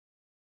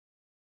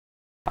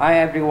Hi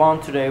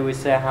everyone, today we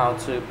say how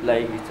to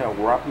play guitar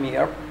Wrap Me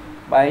Up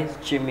by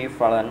Jimmy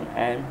Fallon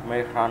and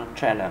Meghan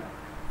Trainor.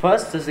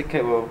 First, the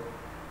cable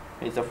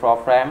is the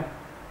floor frame.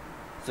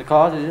 The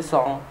chords in this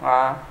song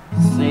are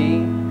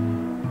C,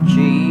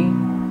 G,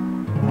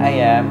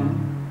 AM,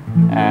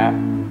 F,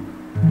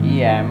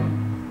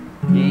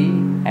 EM, D,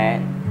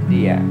 and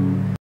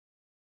DM.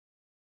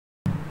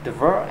 The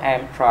verb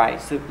and try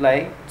to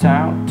play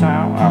down,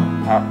 down,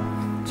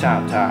 up,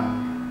 down,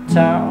 down,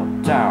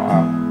 down,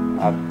 down,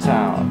 up,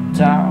 down,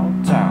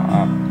 down,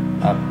 down,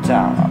 up,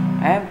 down, up,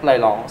 and play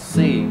long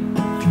C,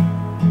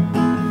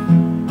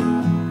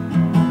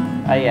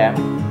 AM,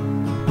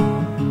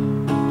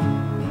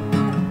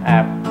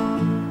 F,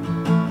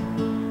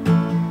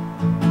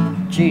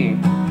 G.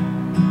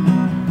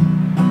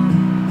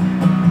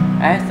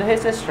 And so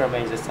his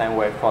instrument is the same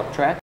way for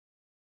track.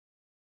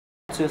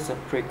 Choose the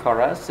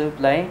pre-chorus to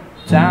play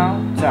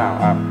down,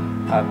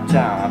 down, up,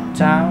 down, up,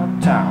 down,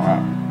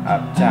 down,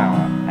 up, down,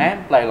 up,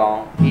 and play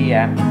long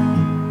EM,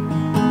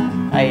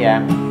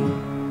 AM,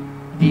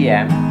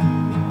 EM,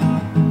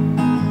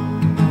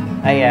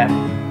 AM,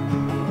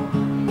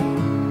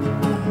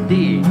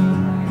 D,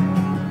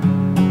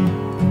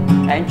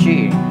 and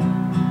G.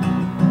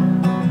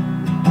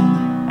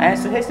 And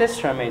so his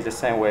instrument is the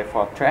same way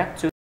for track.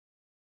 Choose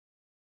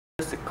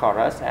the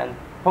chorus and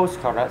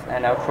post-chorus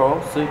and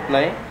outro to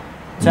play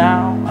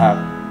down, up,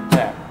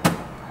 tap,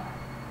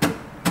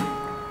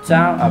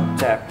 down, up,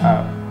 tap,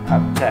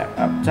 up, tap,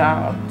 up,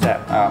 down, up,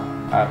 tap,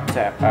 up,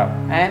 tap, up,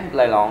 and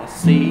play long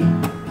C,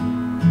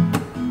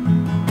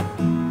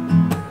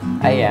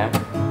 AM,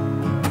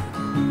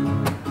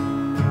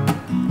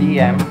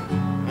 EM,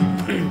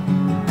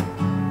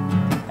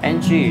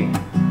 and G.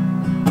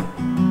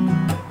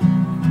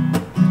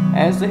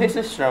 And so his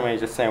instrument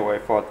is the same way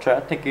for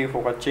track. Thank you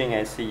for watching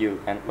and see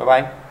you and bye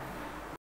bye.